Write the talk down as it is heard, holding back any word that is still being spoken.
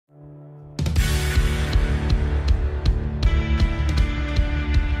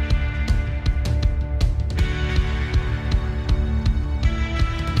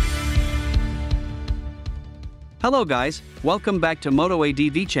Hello guys, welcome back to Moto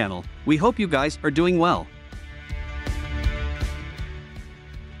ADV channel. We hope you guys are doing well.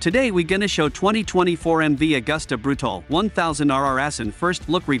 Today we gonna show 2024 MV Agusta Brutale 1000RR Assen first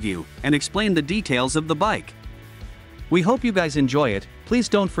look review and explain the details of the bike. We hope you guys enjoy it. Please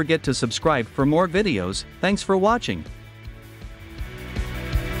don't forget to subscribe for more videos. Thanks for watching.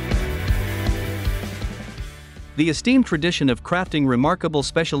 The esteemed tradition of crafting remarkable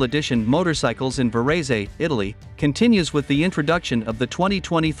special edition motorcycles in Varese, Italy, continues with the introduction of the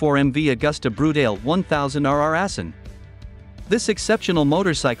 2024 MV Agusta Brutale 1000RR Assen. This exceptional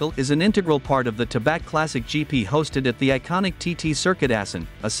motorcycle is an integral part of the Tabac Classic GP hosted at the iconic TT Circuit Assen,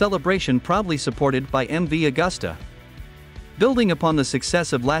 a celebration proudly supported by MV Agusta. Building upon the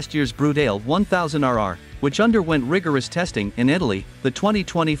success of last year's Brutale 1000RR, which underwent rigorous testing in Italy, the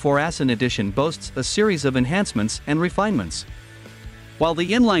 2024 Assen edition boasts a series of enhancements and refinements. While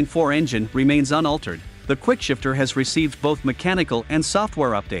the inline-4 engine remains unaltered, the quickshifter has received both mechanical and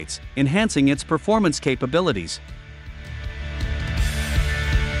software updates, enhancing its performance capabilities.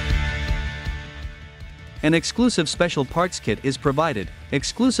 An exclusive special parts kit is provided,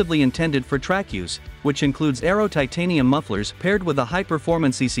 exclusively intended for track use, which includes aero titanium mufflers paired with a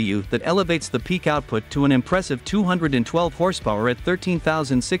high-performance ECU that elevates the peak output to an impressive 212 horsepower at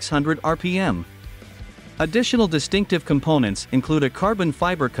 13,600 RPM. Additional distinctive components include a carbon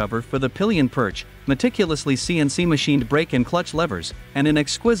fiber cover for the pillion perch, meticulously CNC machined brake and clutch levers, and an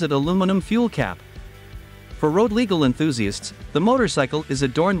exquisite aluminum fuel cap. For road-legal enthusiasts, the motorcycle is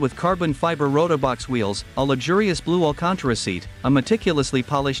adorned with carbon fiber rotobox wheels, a luxurious blue Alcantara seat, a meticulously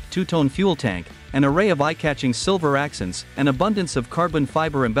polished two-tone fuel tank, an array of eye-catching silver accents, an abundance of carbon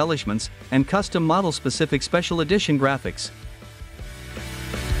fiber embellishments, and custom model-specific special edition graphics.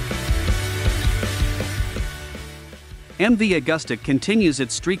 MV Agusta continues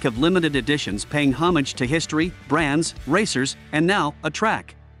its streak of limited editions paying homage to history, brands, racers, and now, a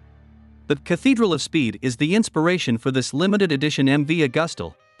track. The Cathedral of Speed is the inspiration for this limited edition MV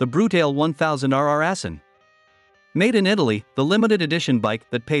Agusta, the Brutale 1000RR Assen. Made in Italy, the limited edition bike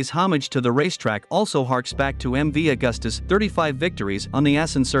that pays homage to the racetrack also harks back to MV Agusta's 35 victories on the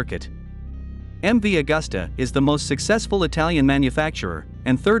Assen circuit. MV Agusta is the most successful Italian manufacturer,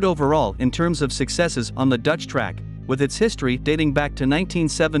 and third overall in terms of successes on the Dutch track, with its history dating back to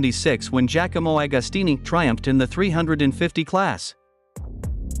 1976 when Giacomo Agostini triumphed in the 350 class.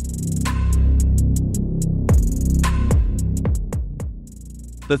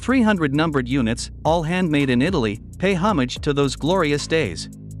 The 300 numbered units, all handmade in Italy, pay homage to those glorious days.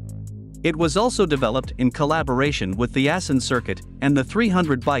 It was also developed in collaboration with the Assen circuit, and the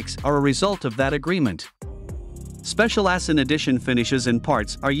 300 bikes are a result of that agreement. Special Assen edition finishes and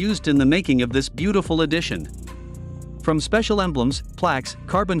parts are used in the making of this beautiful edition. From special emblems, plaques,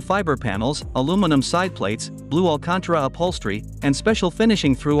 carbon fiber panels, aluminum side plates, blue Alcantara upholstery, and special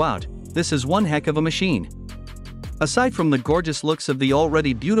finishing throughout, this is one heck of a machine. Aside from the gorgeous looks of the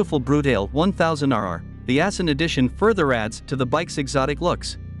already beautiful Brutale 1000RR, the Assen edition further adds to the bike's exotic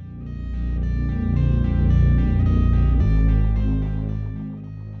looks.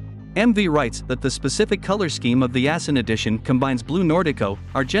 MV writes that the specific color scheme of the Assen edition combines blue Nordico,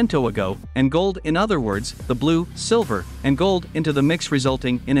 Argento Ago, and gold. In other words, the blue, silver, and gold into the mix,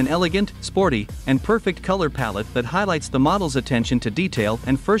 resulting in an elegant, sporty, and perfect color palette that highlights the model's attention to detail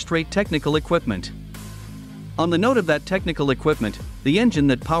and first-rate technical equipment. On the note of that technical equipment, the engine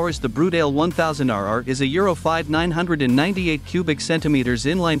that powers the Brutale 1000RR is a Euro 5 998 cubic centimeters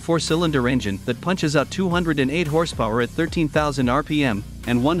inline 4-cylinder engine that punches out 208 horsepower at 13,000 RPM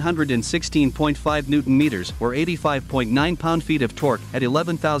and 116.5 Newton meters or 85.9 pound-feet of torque at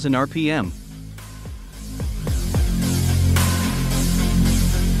 11,000 RPM.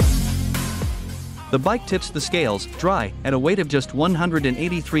 The bike tips the scales dry at a weight of just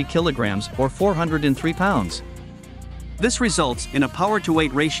 183 kilograms or 403 pounds. This results in a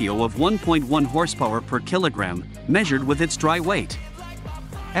power-to-weight ratio of 1.1 horsepower per kilogram, measured with its dry weight.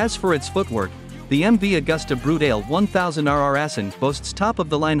 As for its footwork, the MV Agusta Brutale 1000RR Assen boasts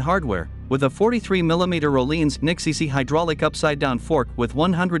top-of-the-line hardware, with a 43mm Öhlins NixEC hydraulic upside-down fork with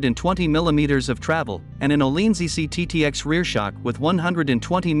 120mm of travel, and an Öhlins EC TTX rear shock with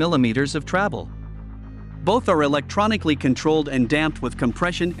 120mm of travel. Both are electronically controlled and damped with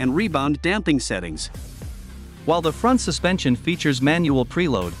compression and rebound damping settings. While the front suspension features manual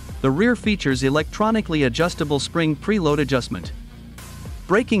preload, the rear features electronically adjustable spring preload adjustment.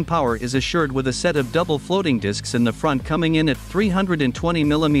 Braking power is assured with a set of double floating discs in the front coming in at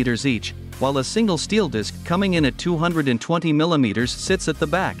 320mm each, while a single steel disc coming in at 220mm sits at the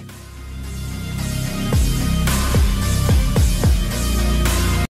back.